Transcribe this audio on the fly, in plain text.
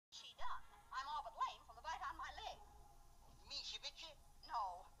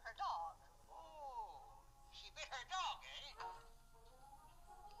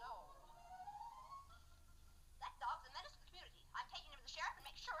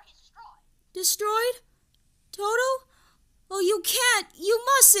Destroyed? Toto? Oh, you can't. You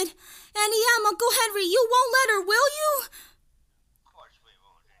mustn't. Auntie Em, Uncle Henry, you won't let her, will you? Of course we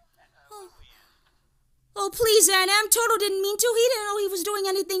won't. Oh, please, Aunt Em. Toto didn't mean to. He didn't know he was doing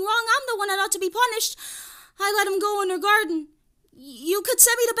anything wrong. I'm the one that ought to be punished. I let him go in her garden. You could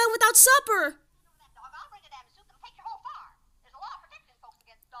send me to bed without supper. I'll bring a damn suit and take your whole farm. There's a law protecting folks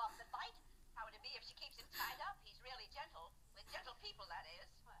against dogs that bite. How would it be if she keeps him tied up? He's really gentle. With gentle people, that is.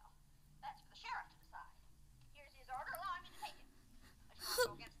 Well, that's for the sheriff to decide. Here's his order allowing me to take him. But you won't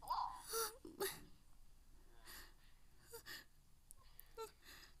go against the law.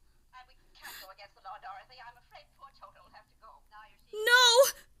 And we can't go against the law, Dorothy. I'm afraid poor Toto will have to go. Now you're seeing...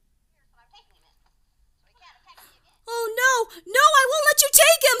 No! Here's what I'm taking him in. So he can't attack me again. Oh, no! No, I won't let you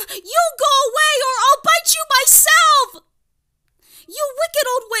take him! You go away or I'll bite you myself! You wicked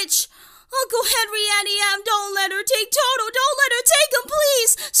old witch! Uncle Henry, Auntie Em, don't let her take Toto! Don't let her take him,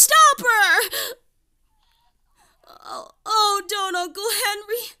 please! Stop her! Oh, don't, Uncle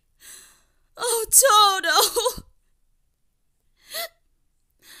Henry. Oh, Toto!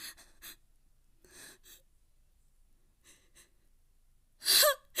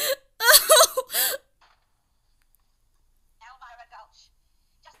 Elmira Gulch,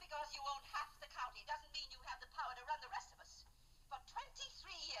 just because you own half the county doesn't mean you have the power to run the rest of us. For 23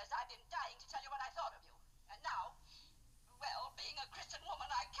 years I've been dying to tell you what I thought of you. And now, well, being a Christian woman,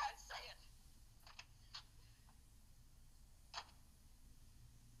 I can't say it.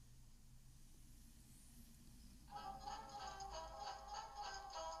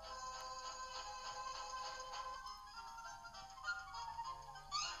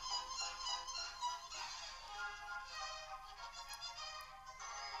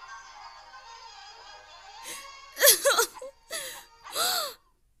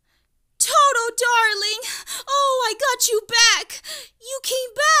 Toto, darling! Oh, I got you back! You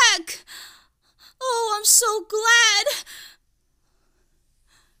came back! Oh, I'm so glad!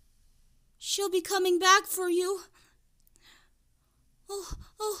 She'll be coming back for you.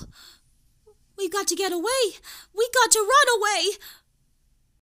 Oh, we got to get away! We got to run away!